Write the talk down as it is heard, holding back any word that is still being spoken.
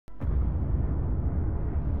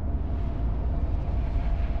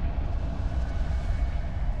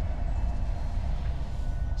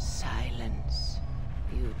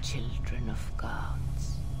children of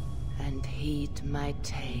gods, and heed my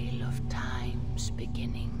tale of time's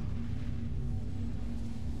beginning.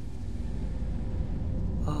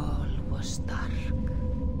 All was dark.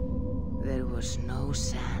 There was no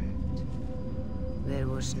sand. There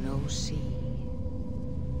was no sea.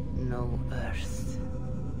 No earth,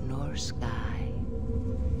 nor sky.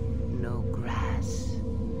 No grass,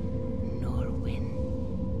 nor wind.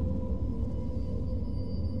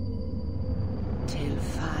 Till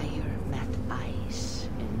fire met ice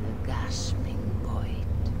in the gasping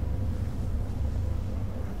void.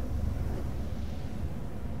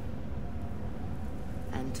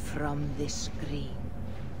 And from this scream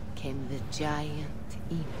came the giant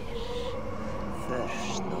Ymir,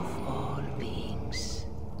 first of all beings.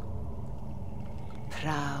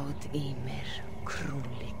 Proud Ymir,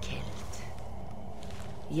 cruelly killed,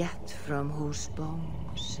 yet from whose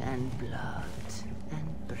bones and blood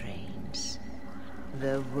and brains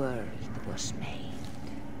the world was made.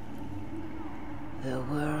 The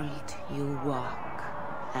world you walk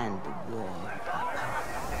and war upon.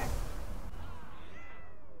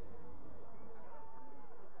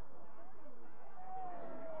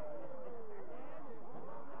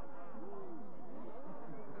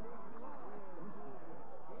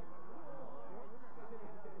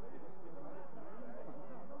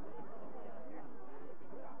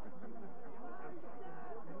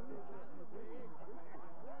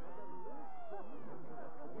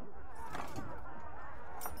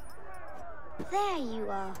 There you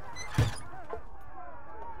are.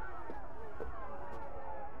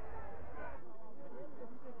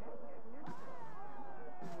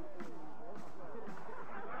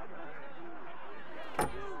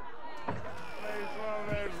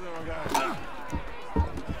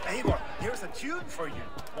 Eivor, here's a tune for you.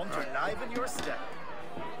 Want to liven your step.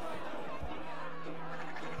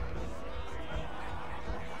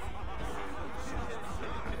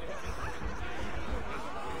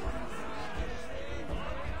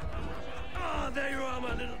 There you are,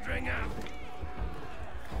 my little dringer.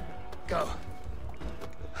 Go.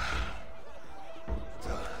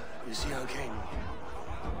 So, you see our king?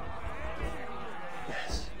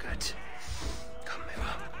 Yes, good. Come,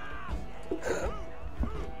 Eva.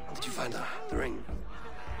 Did you find the ring?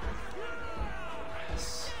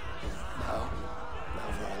 Yes. Now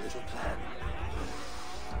for our little plan.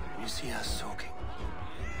 You see us talking,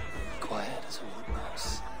 quiet as a wood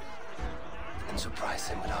mouse, and surprise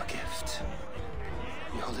him with our gift.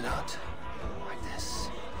 You hold it out, like this.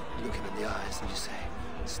 You look him in the eyes and you say,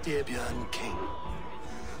 Styrbjörn King,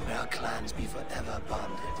 may our clans be forever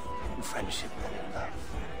bonded in friendship and in love.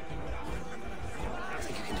 I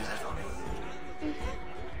think you can do that for me.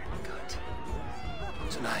 Good.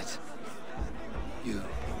 Tonight, you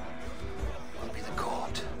will be the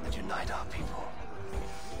cord that unite our people.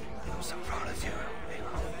 I'm so proud of you,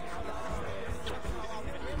 Eva.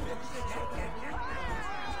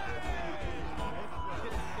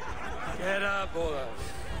 Get up, Olaf.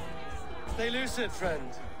 Stay lucid,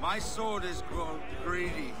 friend. My sword is grown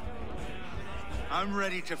greedy. I'm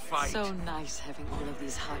ready to fight. So nice having all of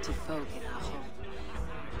these hearty folk in our home.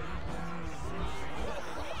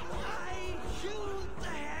 I chewed the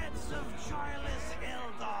heads of joyless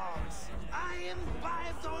hill dogs. I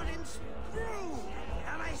imbibed Odin's brew,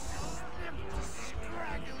 and I snipped the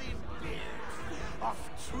scraggly beard of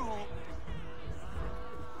Troll.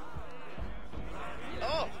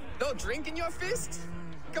 Oh, no drink in your fist?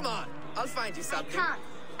 Come on, I'll find you something. I can't.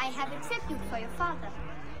 I have accepted for your father.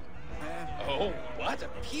 Oh, what a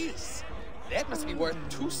piece. That must be worth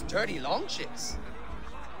 2 sturdy long ships.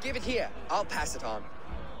 Give it here, I'll pass it on.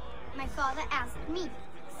 My father asked me,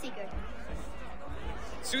 Sigurd.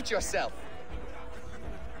 Suit yourself.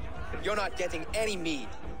 You're not getting any mead.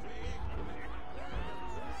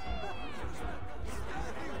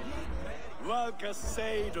 Valka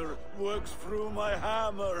Seder works through my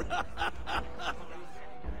hammer.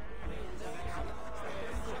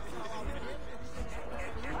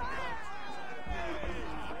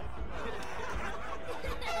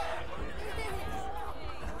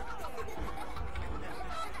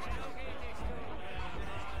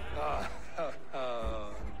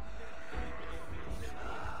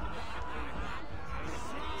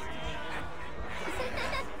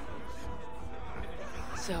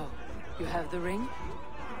 So, you have the ring?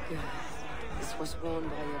 Good. This was worn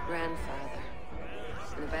by your grandfather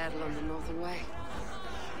in a battle on the Northern Way.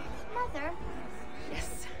 Mother,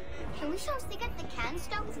 Yes, can we show Sigurd the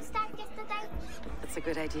canstones he stacked yesterday? that's a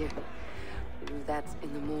good idea. We'll do that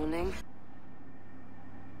in the morning.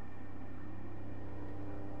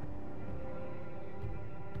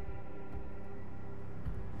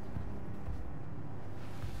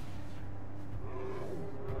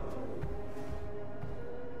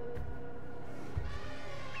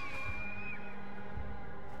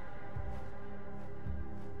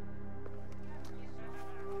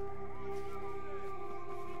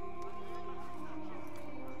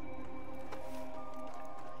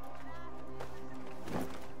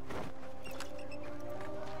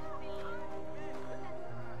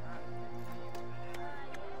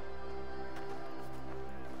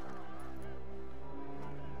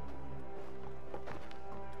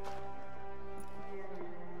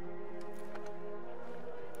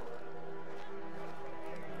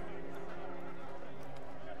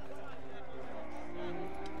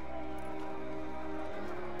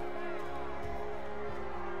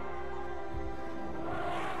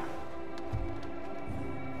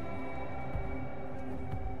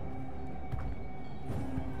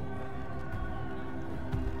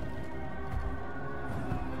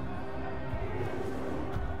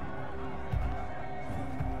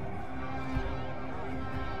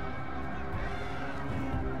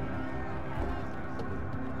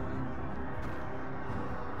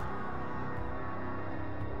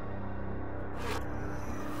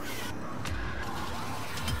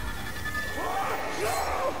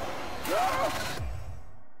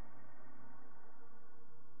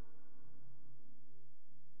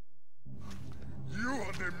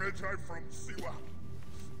 cry from Siwa.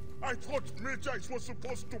 I thought Magi's was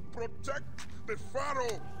supposed to protect the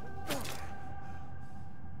Pharaoh.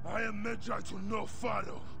 I am Magi to no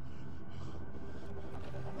Pharaoh.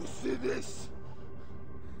 You see this?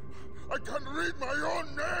 I can read my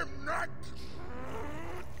own name, Nat!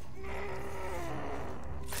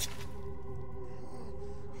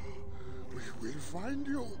 We will find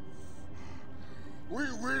you. We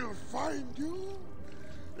will find you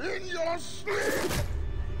in your sleep!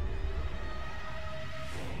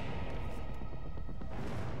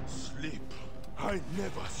 Sleep? I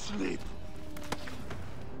never sleep.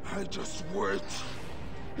 I just wait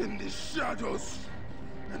in the shadows,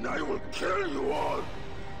 and I will kill you all!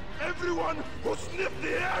 Everyone who sniffed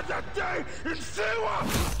the air that day in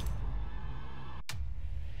Siwa!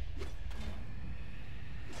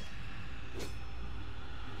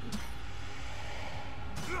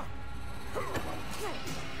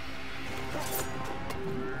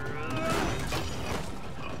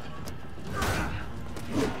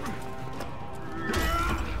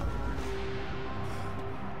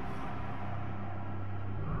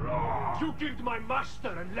 You killed my master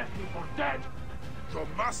and left me for dead! Your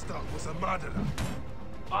master was a murderer.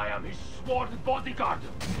 I am his sworn bodyguard.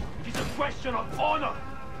 It is a question of honor.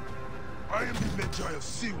 I am the Magi of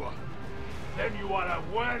Siwa. Then you are a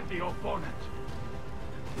worthy opponent.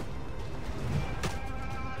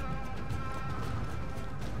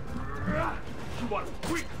 You are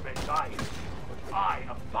weak, Magi, but I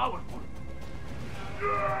am powerful.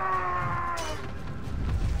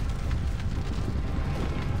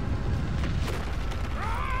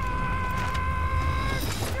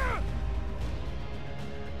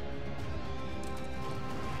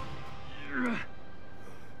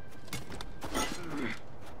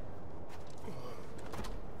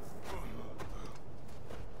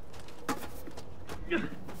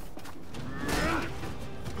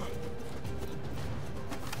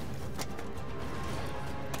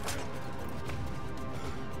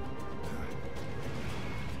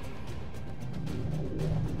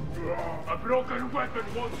 A broken weapon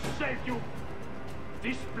won't save you.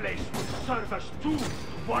 This place will serve as two to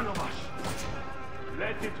one of us.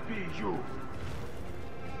 Let it be you.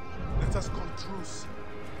 Let us call truce.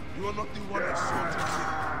 You are not the one I sought to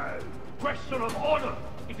kill. Question of honor.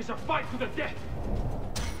 It is a fight to the death.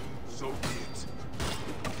 So be it.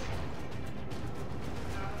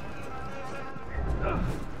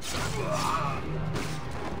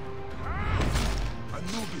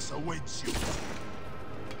 Anubis awaits you.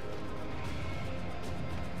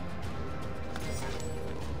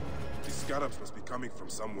 These scarabs must be coming from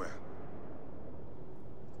somewhere.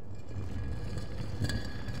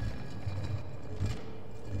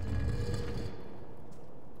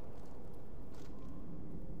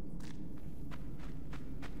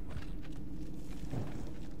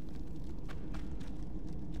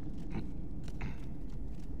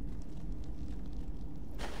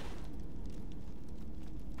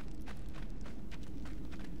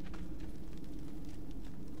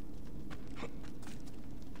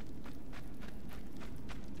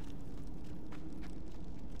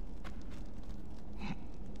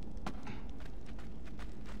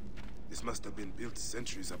 This must have been built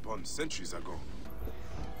centuries upon centuries ago.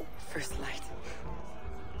 First light.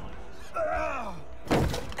 Now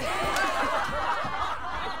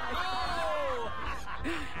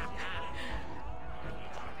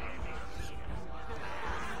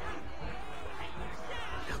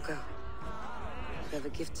go. You have a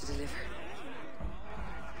gift to deliver.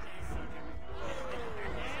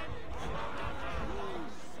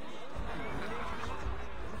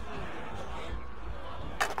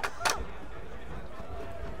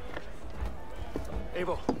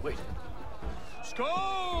 Eivor, wait.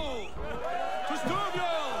 Skål! To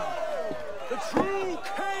Sturmjorn, the true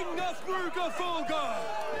king of Bruggerfolga!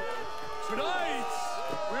 Tonight,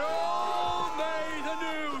 we all made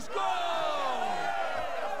anew. Skål!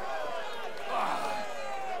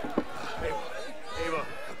 Eivor.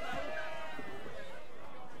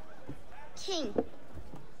 King,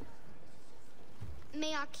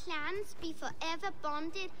 may our clans be forever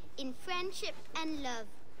bonded in friendship and love.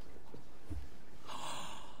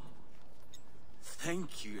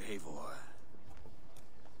 Thank you, Eivor.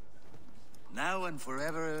 Now and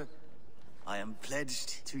forever, I am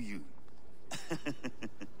pledged to you.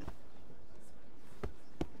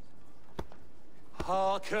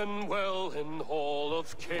 Hearken well in Hall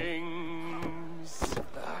of Kings.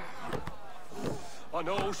 On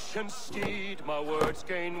ocean steed, my words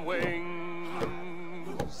gain wings.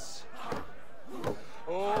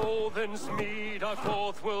 Odin's mead I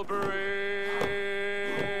forth will bring.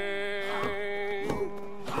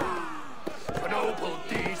 For noble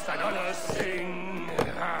deeds that sing.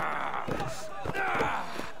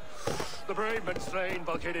 The brave men slain,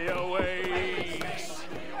 Valkyria wakes.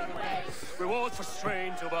 Rewards for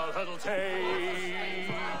strain to Valhalla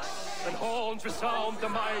takes, and horns resound the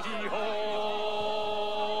mighty hall.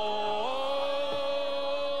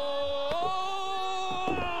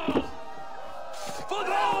 For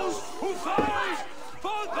those who fight!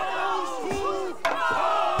 For those who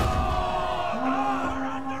fight! Are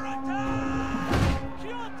under attack!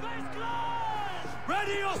 Your face closed!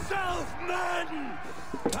 Ready yourself, men!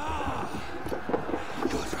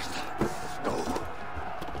 You're first. Go.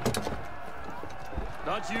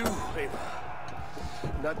 Not you, Ava.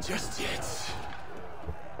 Not just yet.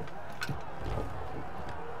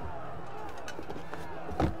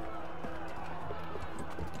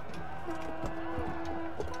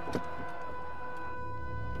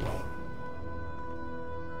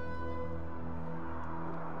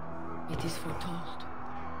 It is foretold.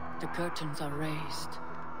 The curtains are raised.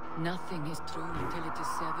 Nothing is true until it is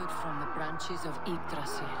severed from the branches of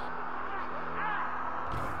Yggdrasil.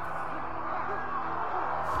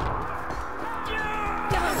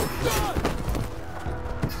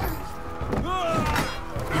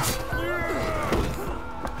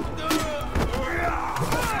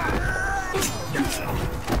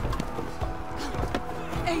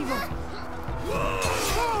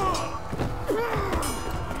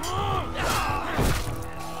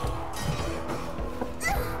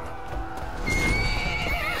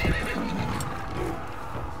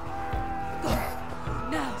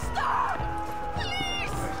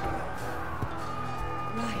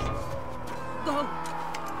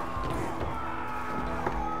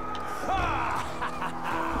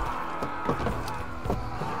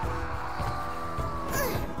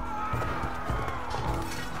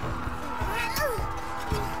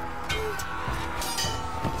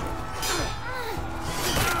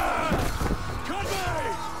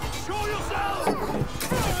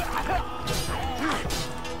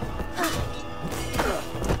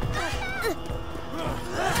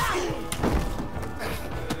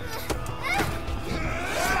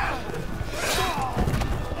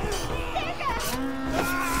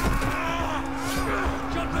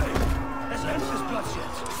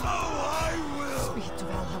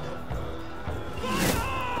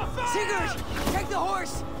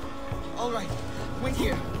 All right, wait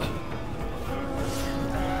here.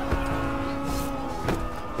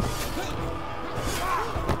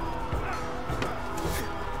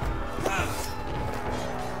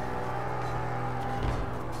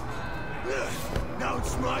 Now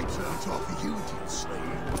it's my turn to offer you, dear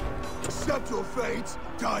slave. Accept your fate,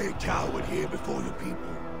 die a coward here before your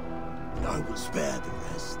people, and I will spare the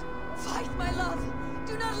rest. Fight, my love!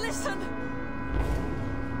 Do not listen!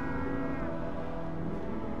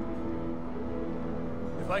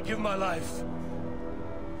 If I give my life,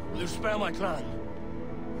 will you spare my clan?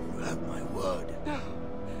 You have my word. No.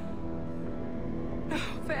 No,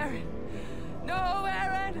 Baron. No,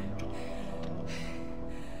 Aaron!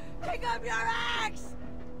 Pick up your axe!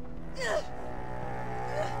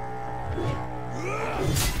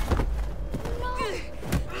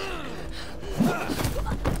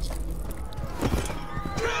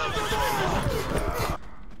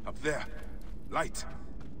 Up there. Light.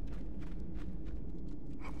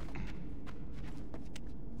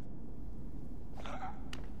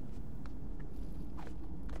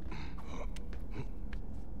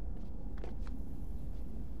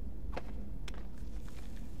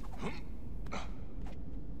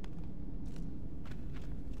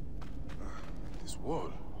 This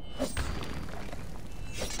wall.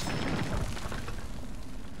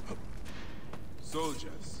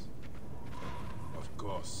 Soldiers. Of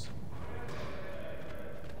course.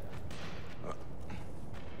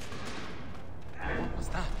 What's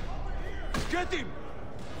that? Get him!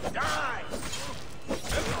 Die!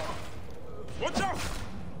 Watch out!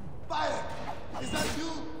 Fire! Is that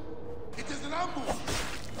you? It is an ambush!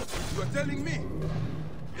 You are telling me?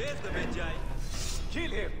 There's the Medjay.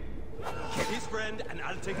 Kill him! Kill his friend, and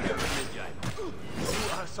I'll take care of the Medjay.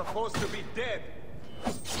 You are supposed to be dead!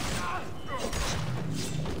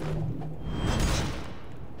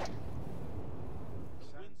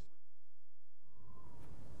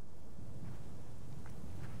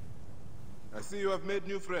 I see you have made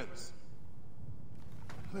new friends.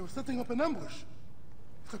 They were setting up an ambush.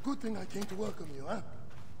 It's a good thing I came to welcome you, huh?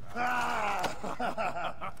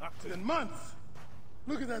 Ah! It's been months.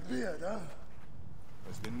 Look at that beard, huh?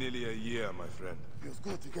 It's been nearly a year, my friend. Feels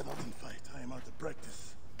good to get out and fight. I am out of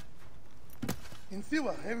practice. In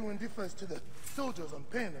Siwa, everyone defers to the soldiers on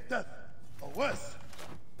pain of death, or worse.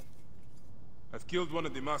 I've killed one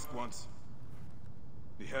of the masked ones.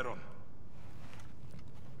 The Heron.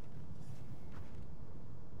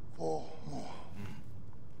 4 more.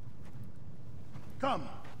 Come.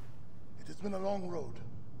 It has been a long road.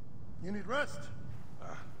 You need rest?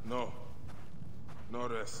 No. No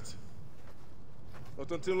rest.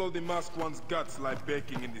 Not until all the masked one's guts lie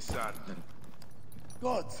baking in the sand.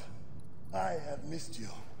 Gods, I have missed you.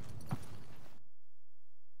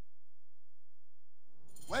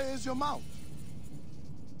 Where is your mount?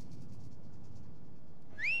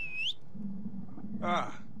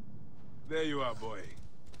 Ah, there you are, boy.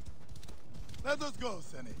 Let us go,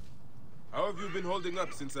 Senny. How have you been holding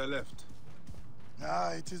up since I left?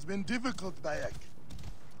 It has been difficult, Bayek.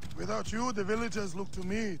 Without you, the villagers look to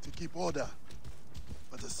me to keep order.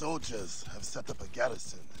 But the soldiers have set up a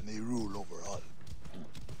garrison, and they rule over all.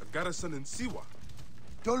 A garrison in Siwa?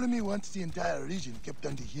 Ptolemy wants the entire region kept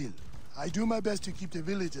on the hill. I do my best to keep the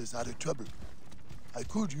villagers out of trouble. I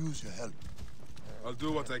could use your help. I'll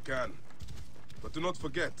do what I can. But do not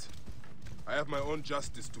forget, I have my own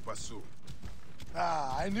justice to pursue.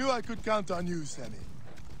 I knew I could count on you, Senny.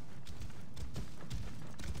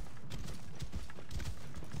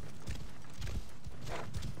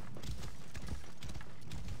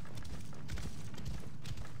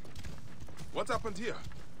 What happened here?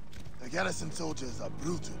 The garrison soldiers are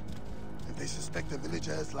brutal. If they suspect a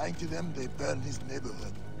villager is lying to them, they burn his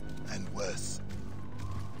neighborhood. And worse.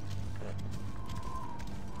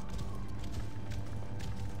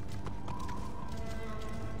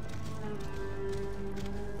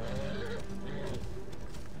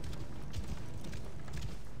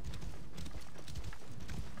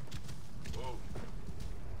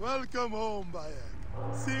 Welcome home, Bayek.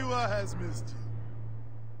 Siwa has missed you.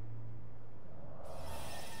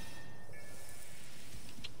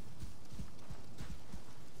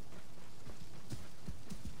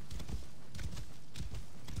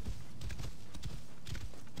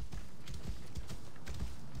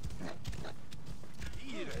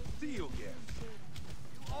 You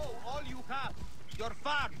owe all you have. Your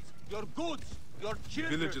farms, your goods, your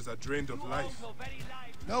children. Villages are drained of life.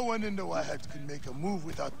 No one in the Wahat can make a move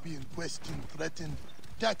without being questioned, threatened,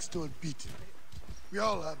 taxed, or beaten. We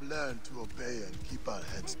all have learned to obey and keep our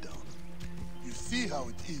heads down. You see how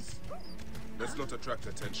it is. Let's not attract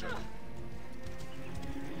attention.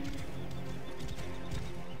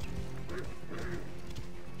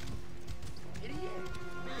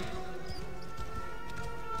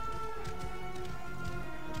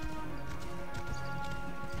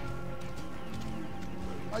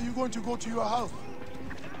 Are you going to go to your house?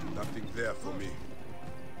 Nothing there for me.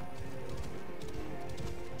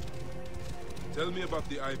 Tell me about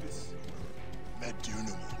the Ibis.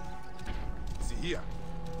 Medunum. Is he here?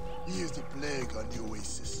 He is the plague on the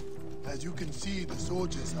oasis. As you can see, the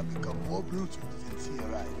soldiers have become more brutal since he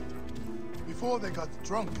arrived. Before they got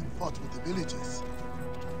drunk and fought with the villagers.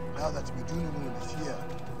 Now that Medunum is here,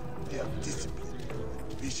 they are disciplined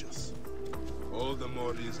and vicious. All the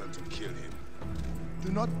more reason to kill him.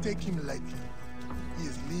 Do not take him lightly. He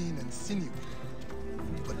is lean and sinewy,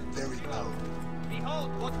 but very powerful. Behold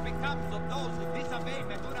what becomes of those who disobey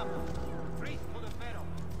Medunum. Priest to the Pharaoh.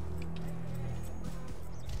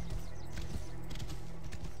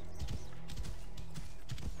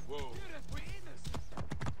 Whoa.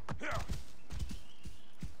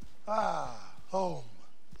 Home.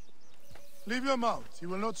 Leave your mount. He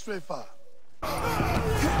will not stray far.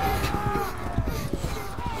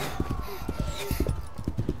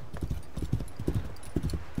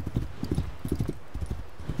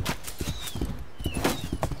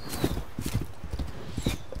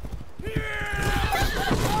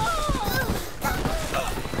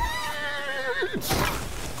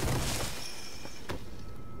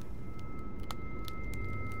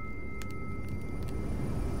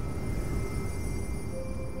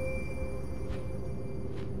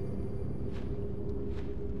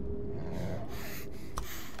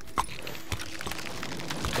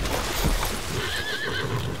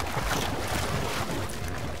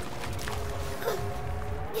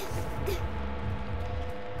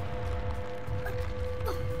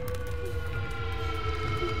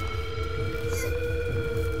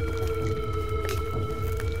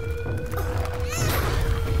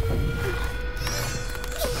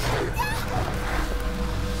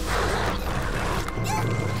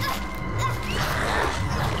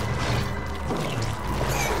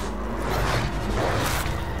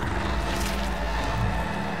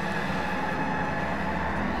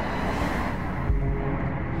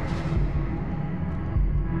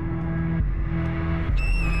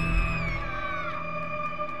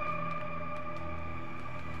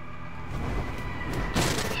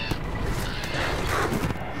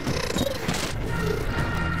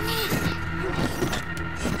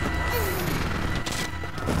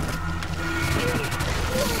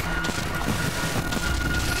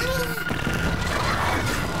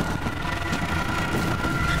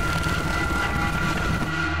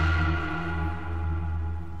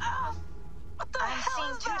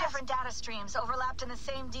 the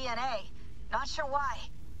same DNA. Not sure why.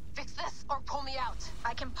 Fix this or pull me out.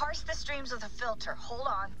 I can parse the streams with a filter. Hold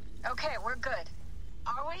on. Okay, we're good.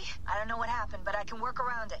 Are we? I don't know what happened, but I can work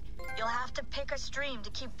around it. You'll have to pick a stream to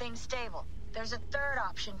keep things stable. There's a third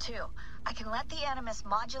option, too. I can let the Animus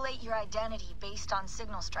modulate your identity based on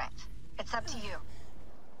signal strength. It's up to you.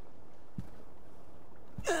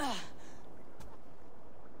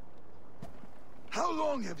 How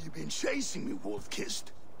long have you been chasing me,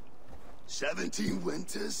 Wolf-Kissed? 17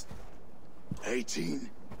 winters? 18?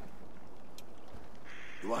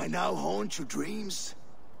 Do I now haunt your dreams?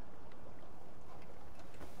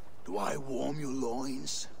 Do I warm your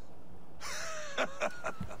loins?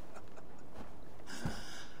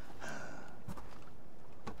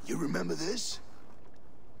 You remember this?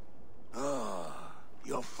 Ah,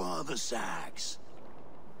 your father's axe.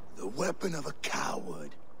 The weapon of a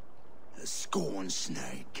coward. A scorned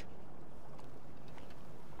snake.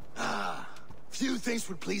 Ah, few things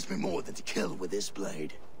would please me more than to kill with this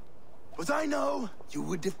blade. But I know you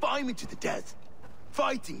would defy me to the death,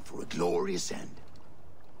 fighting for a glorious end.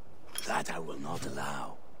 That I will not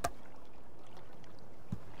allow.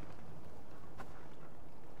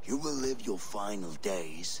 You will live your final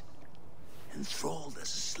days enthralled as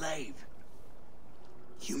a slave.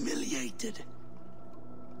 Humiliated.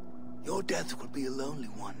 Your death will be a lonely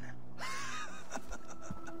one.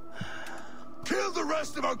 Kill the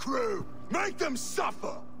rest of our crew! Make them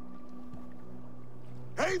suffer!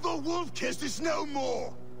 Ava Wolf-Kissed is no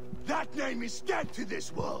more! That name is dead to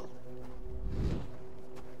this world!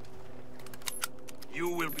 You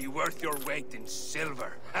will be worth your weight in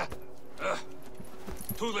silver.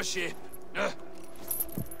 To the ship.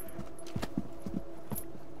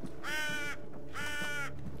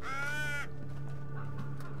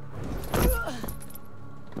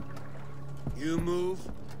 You move,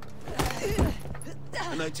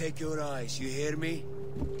 and I take your eyes, you hear me?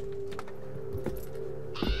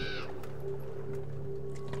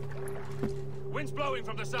 Wind's blowing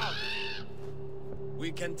from the south.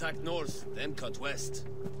 We can tack north, then cut west.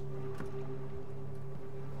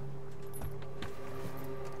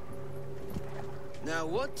 Now,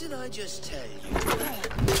 what did I just tell you?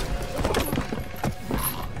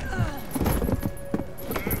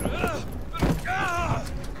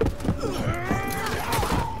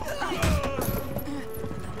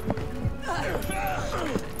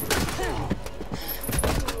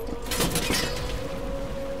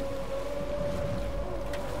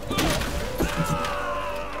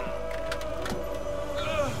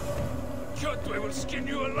 I will skin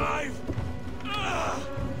you alive!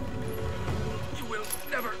 You will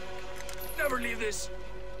never leave this.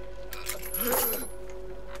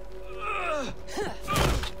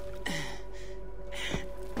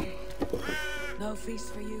 No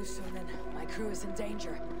feast for you, Sunan. My crew is in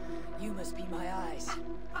danger. You must be my eyes.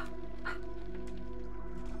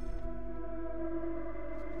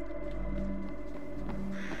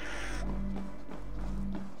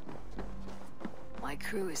 My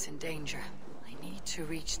crew is in danger. I need to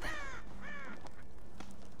reach them.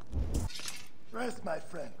 Rest, my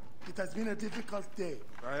friend. It has been a difficult day.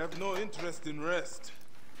 I have no interest in rest.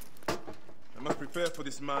 I must prepare for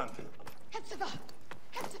this man. Hepzibah!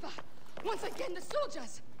 Hepzibah! Once again, the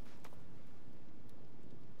soldiers!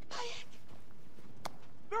 Bayek!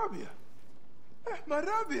 Rabia! My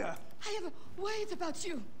Rabia! I have worried about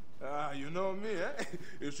you. Ah, you know me, eh?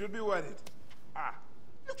 You should be worried. Ah.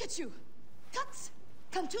 Look at you. Cuts?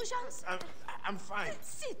 Contusions? I'm fine.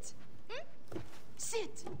 Sit. Hmm?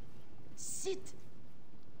 Sit. Sit.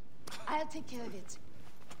 I'll take care of it.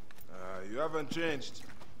 You haven't changed.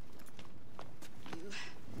 You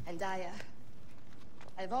and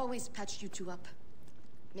I've always patched you two up.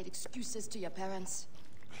 Made excuses to your parents.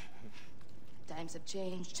 Times have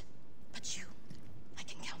changed, but you, I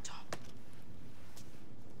can count on.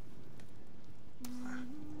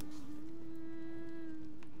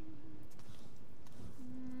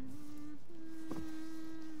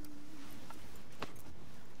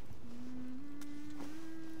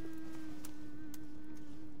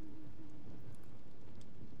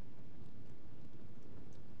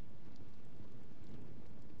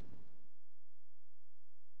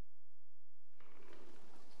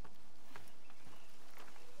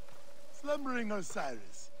 Slumbering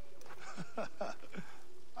Osiris.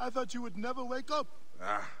 I thought you would never wake up.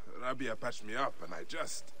 Ah, Rabia patched me up and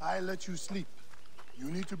I let you sleep. You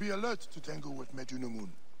need to be alert to tangle with Medunamun.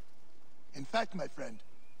 In fact, my friend...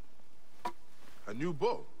 A new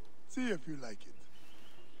bow? See if you like it.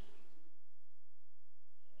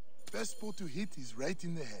 Best spot to hit is right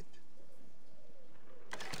in the head.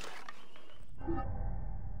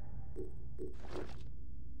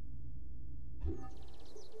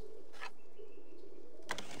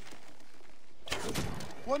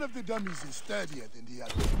 One of the dummies is sturdier than the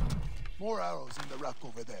other. More arrows in the rack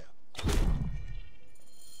over there.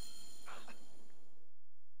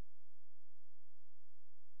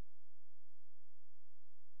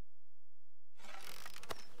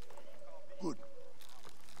 Good.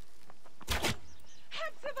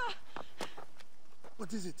 Hepzibah!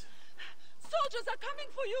 What is it? Soldiers are coming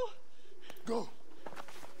for you! Go.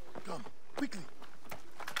 Come, quickly.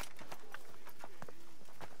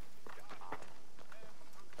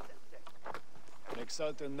 Make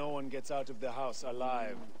certain no one gets out of the house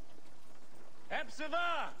alive.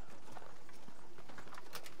 Hepzibah!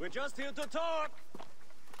 We're just here to talk!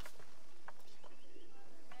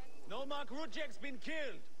 Nomarch Rudjek's been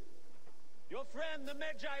killed. Your friend, the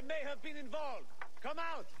Medjay, may have been involved. Come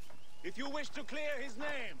out, if you wish to clear his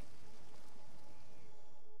name.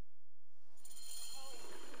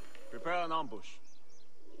 Prepare an ambush.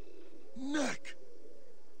 Neck!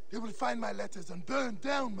 They will find my letters and burn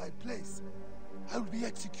down my place. I will be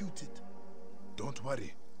executed. Don't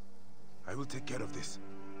worry. I will take care of this.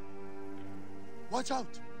 Watch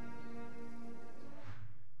out!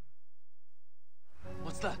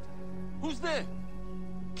 What's that? Who's there?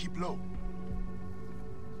 Keep low.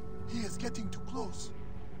 He is getting too close.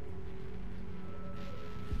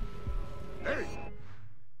 Hey!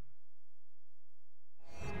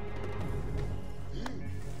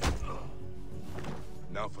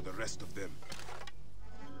 Now for the rest of them.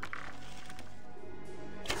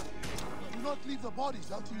 Do not leave the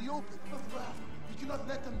bodies out in the open. We cannot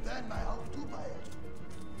let them burn my house too, Bayek.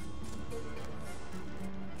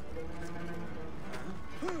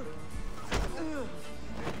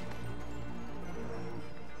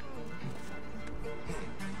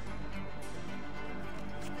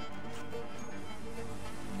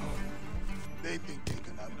 They think they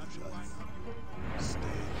can ambush us. Stay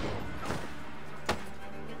low.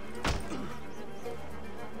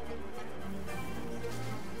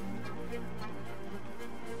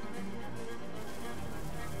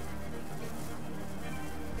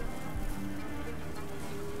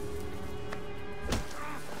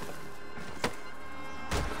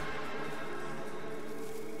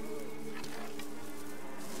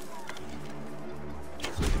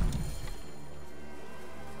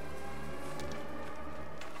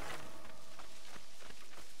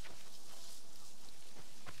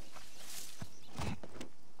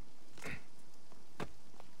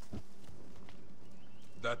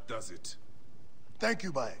 That does it. Thank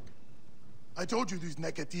you, Bayek. I told you these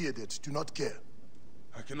Neketiadids do not care.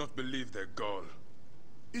 I cannot believe their gall.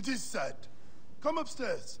 It is sad. Come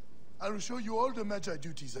upstairs. I will show you all the Magi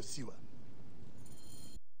duties of Siwa.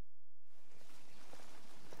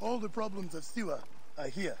 All the problems of Siwa are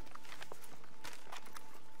here.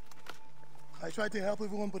 I try to help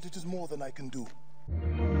everyone, but it is more than I can do.